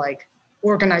lot of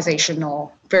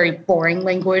organizational, very boring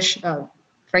language,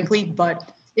 frankly,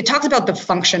 but it talks about the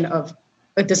function of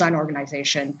a design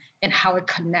organization and how it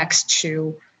connects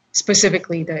to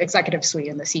specifically the executive suite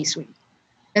and the C-suite.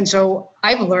 And so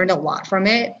I've learned a lot from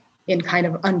it in kind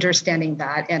of understanding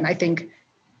that. And I think,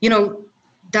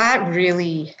 that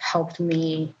really helped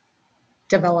me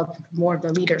develop more of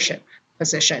the leadership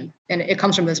position. And it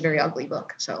comes from this very ugly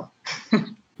book. So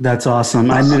that's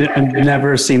awesome. I've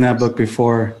never seen that book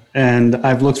before. And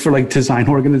I've looked for design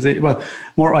organization, well,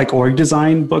 more org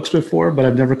design books before, but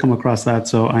I've never come across that.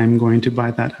 So I'm going to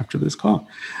buy that after this call.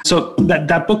 So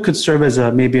that book could serve as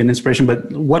maybe an inspiration, but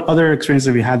what other experiences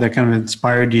have you had that kind of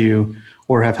inspired you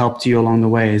or have helped you along the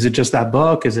way? Is it just that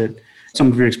book? Is it some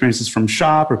of your experiences from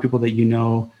Shop or people that you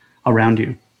know around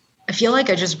you? I feel like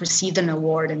I just received an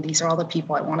award and these are all the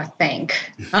people I want to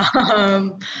thank.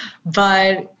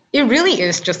 But it really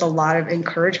is just a lot of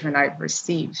encouragement I've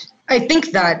received. I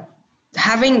think that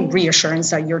having reassurance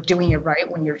that you're doing it right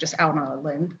when you're just out on a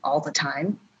limb all the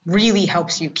time really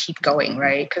helps you keep going,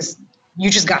 right? Because you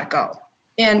just got to go.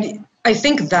 And I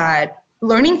think that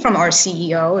learning from our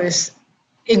CEO is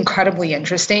incredibly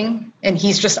interesting. And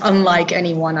he's just unlike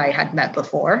anyone I had met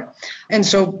before. And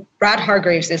so Brad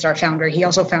Hargraves is our founder. He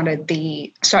also founded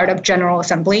the Startup General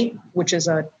Assembly, which is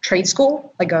a trade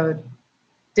school, like a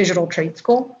digital trade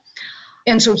school.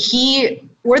 And so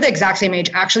we're the exact same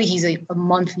age. Actually, he's a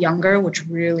month younger, which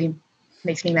really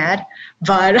makes me mad.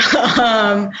 But,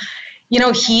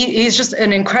 he's just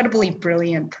an incredibly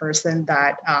brilliant person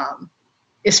that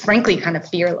is frankly kind of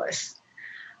fearless.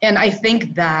 And I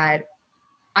think that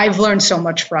I've learned so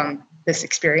much from this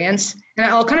experience. And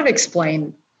I'll kind of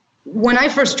explain. When I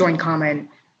first joined Common,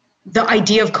 the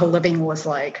idea of co-living was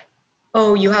like,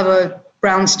 oh, you have a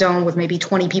brownstone with maybe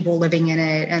 20 people living in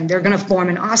it, and they're going to form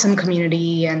an awesome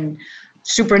community and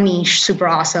super niche, super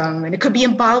awesome. And it could be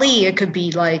in Bali, it could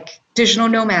be like digital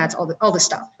nomads, all the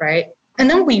stuff, right? And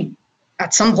then we,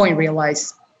 at some point,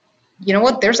 realized, you know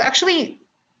what, there's actually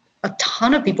a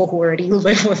ton of people who already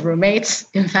live with roommates.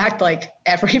 In fact, like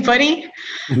everybody.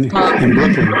 In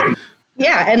Brooklyn.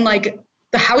 Yeah, and like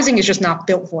the housing is just not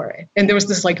built for it. And there was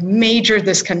this like major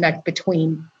disconnect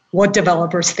between what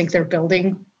developers think they're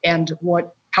building and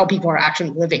how people are actually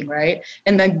living, right?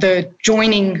 And then the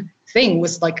joining thing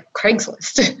was like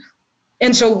Craigslist.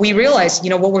 And so we realized,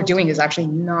 what we're doing is actually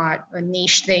not a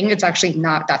niche thing. It's actually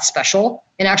not that special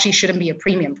and actually shouldn't be a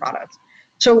premium product.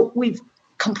 So we've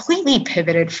completely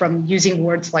pivoted from using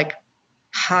words like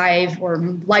hive or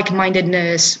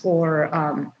like-mindedness or,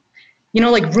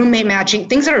 like roommate matching,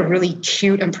 things that are really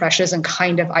cute and precious and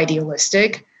kind of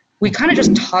idealistic. We kind of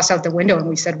just tossed out the window and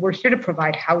we said, we're here to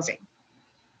provide housing.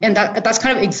 And that's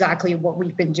kind of exactly what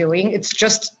we've been doing. It's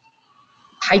just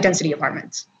high density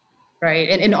apartments, right?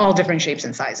 And in all different shapes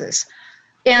and sizes.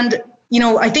 And,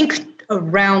 I think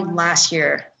around last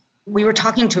year, we were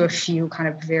talking to a few kind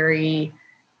of very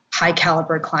high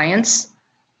caliber clients.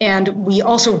 And we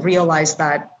also realized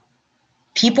that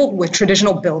people with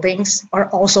traditional buildings are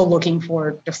also looking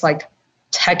for just like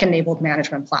tech-enabled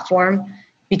management platform,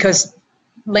 because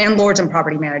landlords and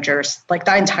property managers, like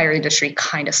that entire industry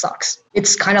kind of sucks.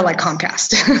 It's kind of like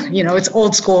Comcast, it's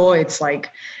old school. It's like,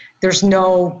 there's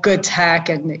no good tech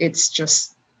and it's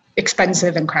just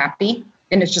expensive and crappy.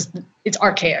 And it's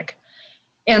archaic.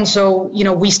 And so,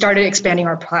 we started expanding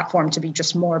our platform to be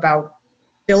just more about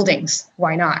buildings.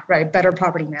 Why not, right? Better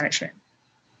property management.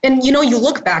 And, you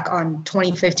look back on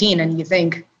 2015 and you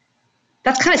think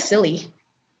that's kind of silly,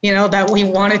 that we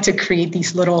wanted to create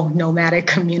these little nomadic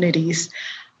communities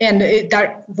and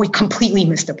that we completely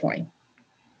missed the point,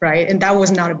 right? And that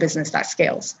was not a business that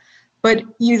scales. But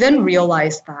you then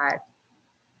realize that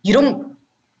you don't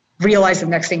realize the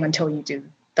next thing until you do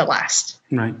the last.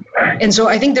 Right. And so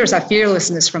I think there's that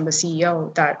fearlessness from the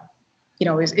CEO that,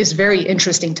 is very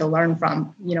interesting to learn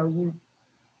from.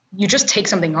 You just take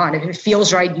something on. If it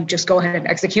feels right, you just go ahead and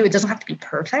execute. It doesn't have to be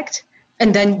perfect.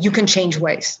 And then you can change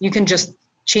ways. You can just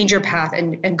change your path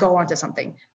and go on to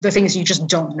something. The thing is, you just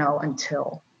don't know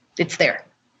until it's there.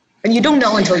 And you don't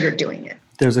know until you're doing it.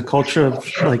 There's a culture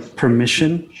of like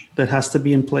permission that has to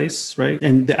be in place, right?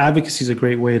 And the advocacy is a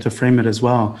great way to frame it as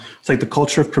well. It's like the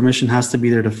culture of permission has to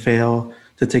be there to fail,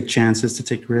 to take chances, to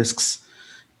take risks,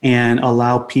 and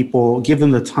allow people, give them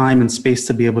the time and space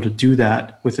to be able to do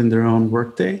that within their own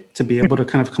workday, to be able to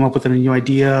kind of come up with a new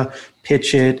idea,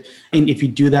 pitch it. And if you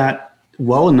do that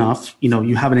well enough,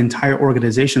 you have an entire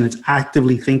organization that's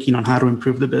actively thinking on how to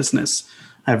improve the business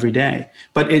every day.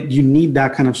 But you need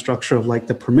that kind of structure of like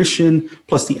the permission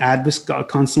plus the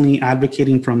constantly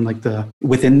advocating from like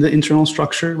within the internal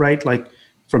structure, right? Like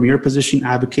from your position,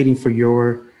 advocating for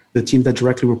the team that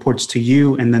directly reports to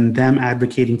you, and then them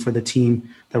advocating for the team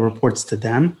that reports to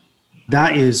them.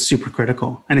 That is super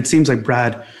critical. And it seems like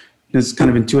Brad has kind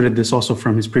of intuited this also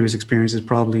from his previous experiences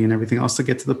probably and everything else to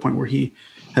get to the point where he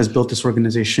has built this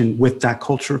organization with that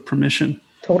culture of permission.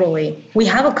 Totally. We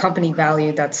have a company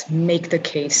value that's make the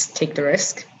case, take the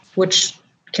risk, which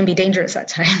can be dangerous at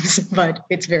times, but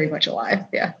it's very much alive.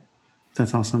 Yeah.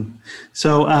 That's awesome.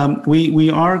 So we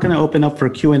are going to open up for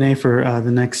Q&A for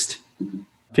the next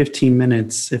 15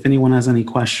 minutes. If anyone has any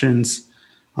questions,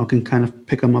 I can kind of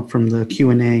pick them up from the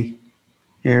Q&A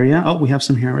area. Oh, we have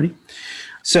some here already.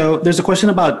 So there's a question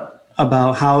about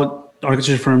how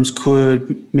architecture firms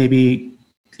could maybe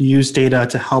use data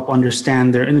to help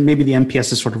understand and maybe the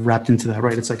NPS is sort of wrapped into that,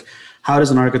 right? It's like, how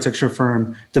does an architecture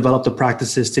firm develop the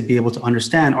practices to be able to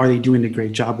understand, are they doing a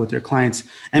great job with their clients?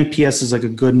 NPS is like a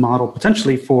good model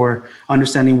potentially for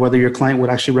understanding whether your client would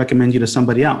actually recommend you to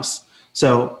somebody else.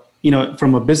 So,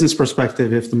 from a business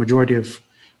perspective, if the majority of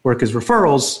work is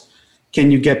referrals,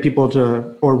 can you get people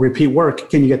or repeat work?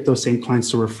 Can you get those same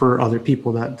clients to refer other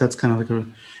people? That's kind of like a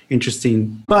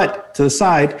interesting. But to the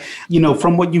side,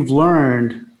 from what you've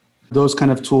learned, those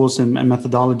kind of tools and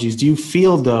methodologies, do you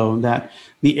feel though that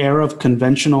the era of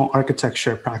conventional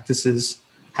architecture practices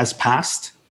has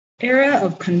passed? Era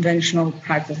of conventional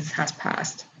practices has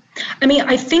passed.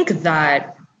 I think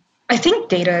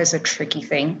data is a tricky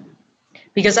thing,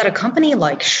 because at a company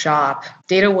like Shop,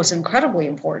 data was incredibly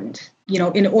important.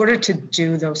 In order to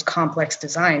do those complex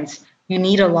designs, you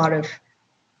need a lot of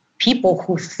people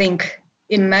who think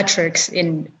in metrics,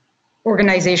 in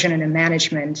organization and a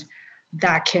management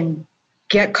that can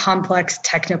get complex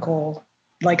technical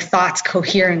like thoughts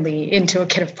coherently into a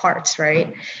kit of parts,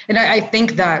 right? And I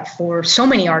think that for so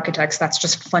many architects, that's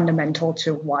just fundamental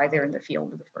to why they're in the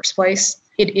field in the first place.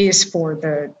 It is for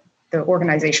the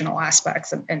organizational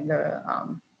aspects and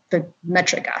the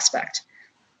metric aspect.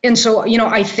 And so,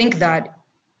 I think that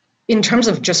in terms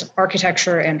of just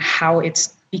architecture and how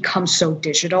it's become so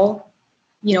digital,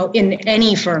 in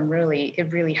any firm, really,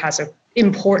 it really has an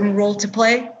important role to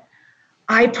play.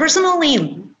 I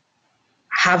personally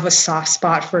have a soft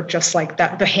spot for just like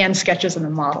that, the hand sketches and the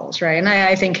models, right? And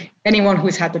I think anyone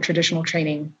who's had the traditional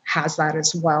training has that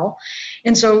as well.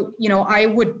 And so, I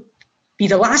would be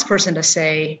the last person to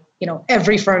say,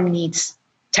 every firm needs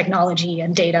technology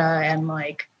and data and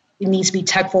like it needs to be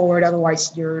tech forward.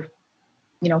 Otherwise you're,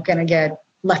 going to get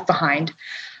left behind.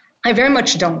 I very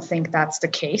much don't think that's the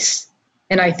case.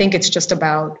 And I think it's just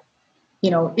about,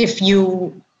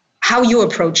 how you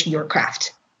approach your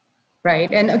craft,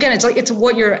 right? And again, it's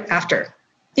what you're after.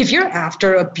 If you're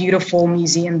after a beautiful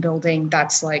museum building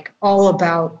that's like all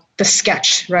about the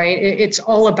sketch, right? It's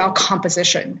all about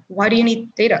composition. Why do you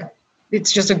need data?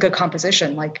 It's just a good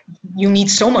composition. Like you need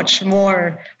so much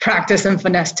more practice and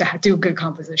finesse to do good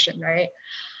composition, right?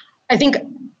 I think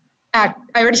I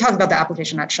already talked about the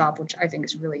application at Shop, which I think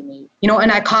is really neat.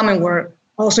 And at Common, we're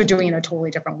also doing it in a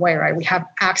totally different way, right? We have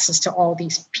access to all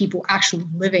these people actually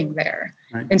living there.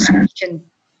 Right. And so we can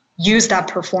use that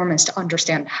performance to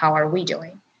understand how are we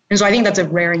doing. And so I think that's a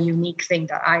rare and unique thing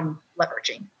that I'm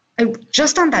leveraging.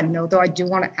 Just on that note, though, I do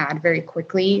want to add very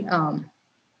quickly,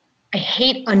 I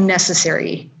hate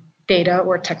unnecessary data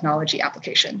or technology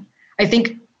application. I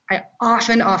think I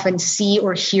often see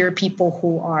or hear people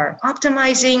who are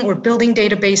optimizing or building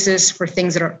databases for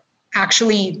things that are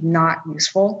actually not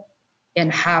useful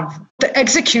and have the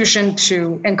execution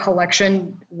and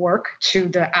collection work to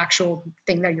the actual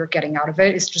thing that you're getting out of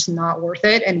it is just not worth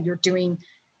it. And you're doing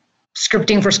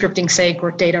scripting for scripting's sake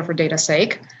or data for data's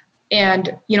sake.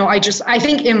 And, I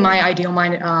think in my ideal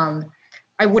mind,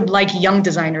 I would like young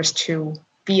designers to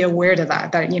be aware to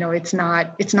that it's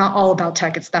not all about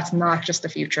tech. That's not just the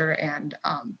future. And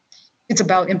it's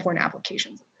about important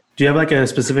applications. Do you have like a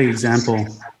specific example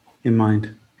in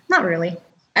mind? Not really.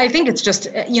 I think it's just,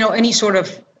 any sort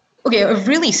of, a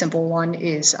really simple one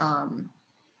is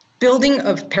building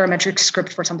a parametric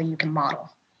script for something you can model,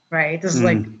 right? This is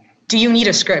like, do you need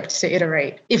a script to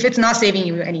iterate? If it's not saving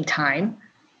you any time,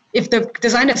 if the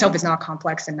design itself is not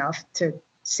complex enough to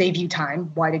save you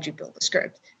time, why did you build the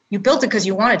script? You built it because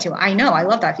you wanted to. I know, I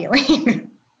love that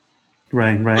feeling.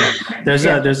 Right.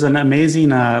 There's an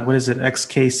amazing, what is it,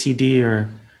 XKCD or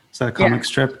is that a comic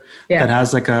strip? That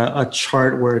has like a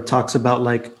chart where it talks about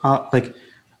like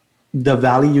the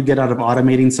value you get out of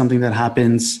automating something that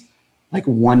happens like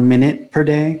 1 minute per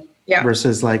day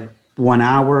versus like 1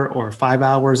 hour or 5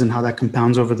 hours and how that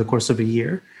compounds over the course of a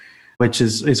year, which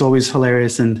is always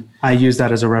hilarious. And I use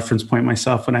that as a reference point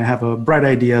myself when I have a bright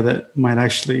idea that might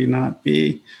actually not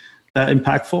be that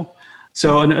impactful.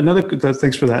 So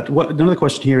thanks for that. Another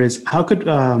question here is, how could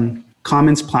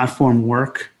Commons platform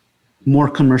work more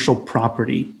commercial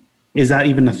property? Is that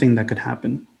even a thing that could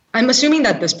happen? I'm assuming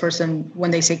that this person,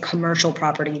 when they say commercial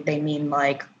property, they mean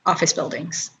like office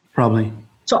buildings. Probably.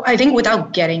 So I think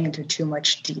without getting into too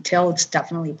much detail, it's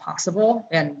definitely possible.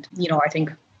 And, I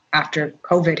think after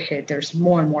COVID hit, there's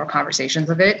more and more conversations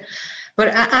of it. But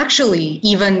actually,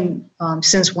 even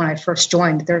since when I first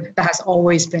joined, there has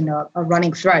always been a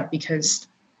running thread because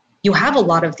you have a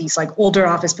lot of these like older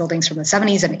office buildings from the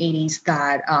 70s and 80s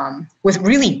that with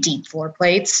really deep floor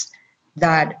plates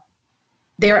that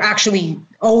they're actually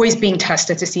always being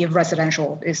tested to see if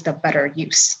residential is the better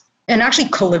use. And actually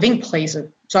co-living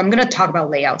so I'm going to talk about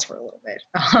layouts for a little bit,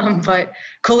 but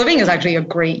co-living is actually a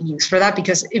great use for that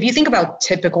because if you think about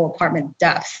typical apartment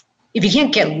depth, if you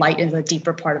can't get light in the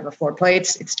deeper part of the floor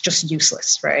plates, it's just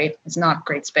useless, right? It's not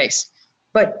great space.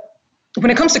 But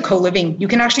when it comes to co-living, you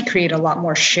can actually create a lot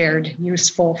more shared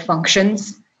useful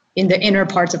functions in the inner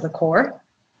parts of the core.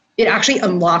 It actually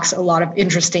unlocks a lot of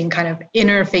interesting kind of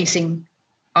inner-facing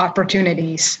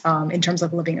opportunities in terms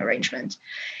of living arrangement.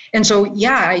 And so,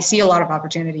 I see a lot of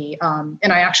opportunity. And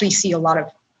I actually see a lot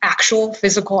of actual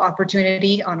physical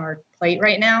opportunity on our plate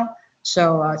right now.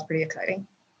 So it's pretty exciting.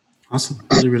 Awesome.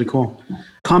 Really, really cool.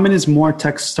 Common is more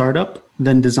tech startup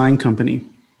than design company.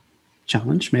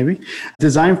 Challenge, maybe.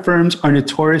 Design firms are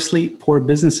notoriously poor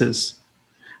businesses.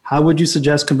 How would you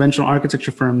suggest conventional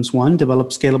architecture firms, 1, develop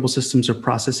scalable systems or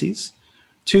processes,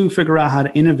 2, figure out how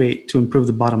to innovate to improve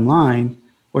the bottom line,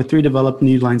 or 3, develop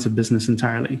new lines of business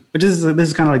entirely? This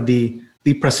is kind of like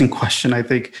the pressing question, I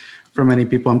think, for many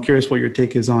people. I'm curious what your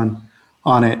take is on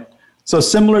on it. So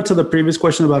similar to the previous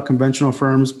question about conventional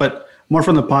firms, but more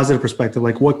from the positive perspective,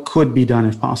 like what could be done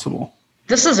if possible?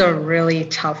 This is a really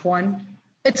tough one.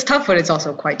 It's tough, but it's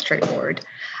also quite straightforward.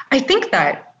 I think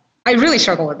that I really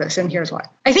struggle with this, and here's why.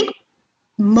 I think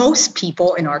most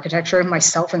people in architecture,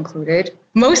 myself included,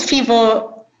 most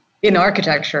people in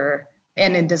architecture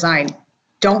and in design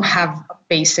don't have a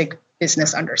basic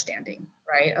business understanding,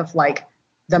 right? Of like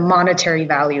the monetary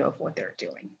value of what they're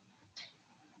doing.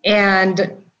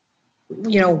 And,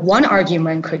 one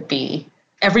argument could be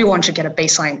everyone should get a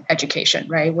baseline education,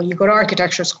 right? When you go to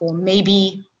architecture school,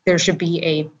 maybe there should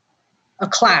be a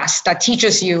class that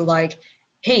teaches you like,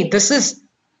 hey, this is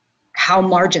how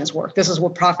margins work. This is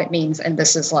what profit means. And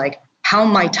this is like how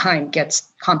my time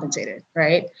gets compensated,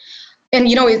 right? And,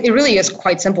 it really is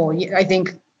quite simple. I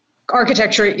think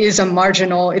architecture is it's an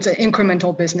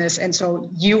incremental business. And so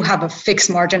you have a fixed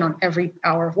margin on every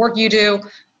hour of work you do.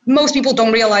 Most people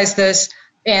don't realize this.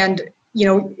 And,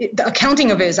 the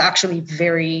accounting of it is actually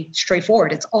very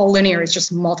straightforward. It's all linear. It's just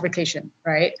multiplication,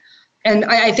 right? And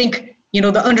I think,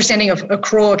 the understanding of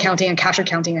accrual accounting and cash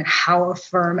accounting and how a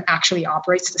firm actually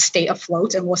operates to stay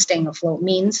afloat and what staying afloat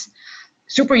means,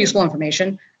 super useful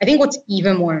information. I think what's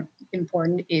even more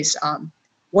important is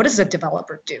what does the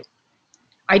developer do?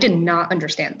 I did not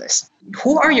understand this.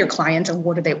 Who are your clients and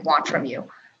what do they want from you?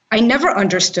 I never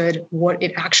understood what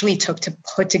it actually took to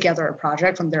put together a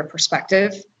project from their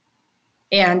perspective.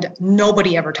 And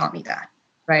nobody ever taught me that,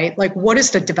 right? Like, what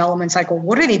is the development cycle?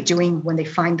 What are they doing when they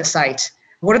find the site?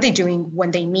 What are they doing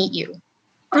when they meet you?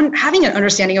 Having an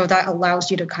understanding of that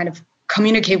allows you to kind of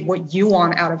communicate what you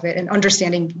want out of it and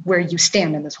understanding where you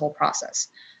stand in this whole process.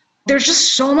 There's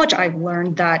just so much I've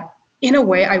learned that in a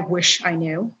way I wish I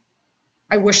knew.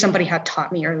 I wish somebody had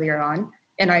taught me earlier on.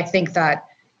 And I think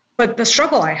but the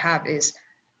struggle I have is,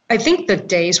 I think the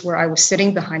days where I was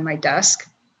sitting behind my desk,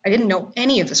 I didn't know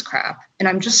any of this crap and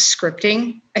I'm just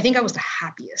scripting, I think I was the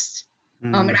happiest.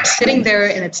 And I'm sitting there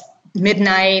and it's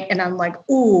midnight and I'm like,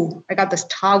 ooh, I got this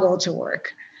toggle to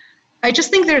work. I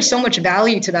just think there's so much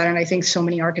value to that. And I think so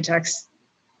many architects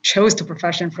chose the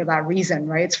profession for that reason,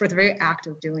 right? It's for the very act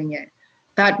of doing it.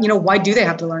 That, why do they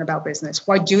have to learn about business?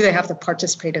 Why do they have to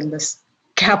participate in this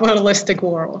capitalistic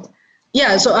world?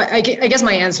 Yeah, so I guess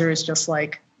my answer is just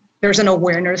like, there's an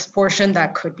awareness portion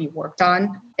that could be worked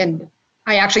on. And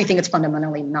I actually think it's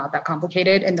fundamentally not that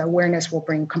complicated. And the awareness will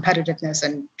bring competitiveness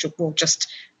and will just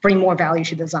bring more value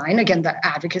to design. Again, the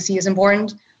advocacy is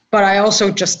important. But I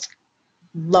also just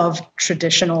love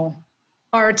traditional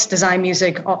arts, design,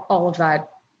 music, all of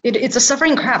that. It's a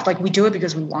suffering craft. Like, we do it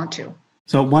because we want to.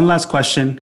 So one last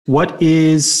question. What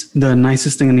is the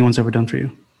nicest thing anyone's ever done for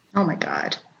you? Oh my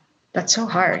God, that's so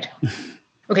hard.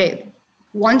 Okay,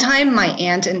 one time my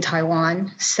aunt in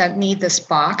Taiwan sent me this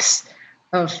box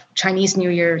of Chinese New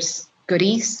Year's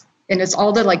goodies. And it's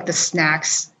all the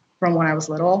snacks from when I was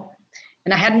little.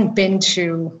 And I hadn't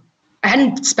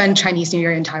spent Chinese New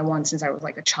Year in Taiwan since I was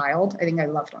like a child. I think I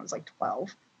left when I was like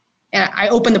 12. And I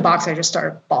opened the box, I just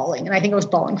started bawling. And I think I was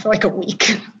bawling for like a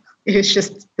week. It was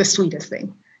just the sweetest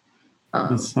thing.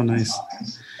 That's so nice.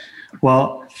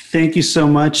 Well, thank you so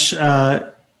much,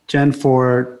 Jen,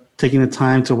 for taking the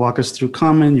time to walk us through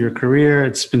Common, your career.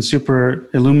 It's been super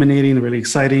illuminating, really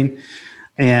exciting.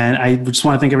 And I just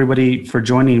want to thank everybody for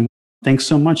joining. Thanks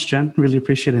so much, Jen. Really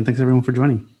appreciate it. And thanks everyone for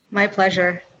joining. My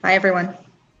pleasure. Bye, everyone.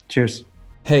 Cheers.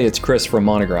 Hey, it's Chris from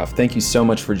Monograph. Thank you so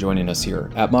much for joining us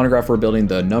here. At Monograph, we're building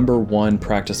the #1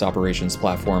 practice operations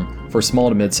platform for small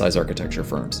to mid-size architecture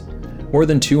firms. More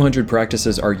than 200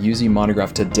 practices are using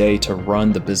Monograph today to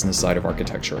run the business side of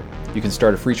architecture. You can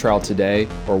start a free trial today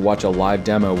or watch a live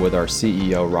demo with our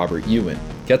CEO, Robert Ewan.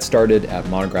 Get started at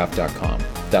monograph.com.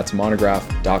 That's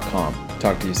monograph.com.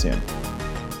 Talk to you soon.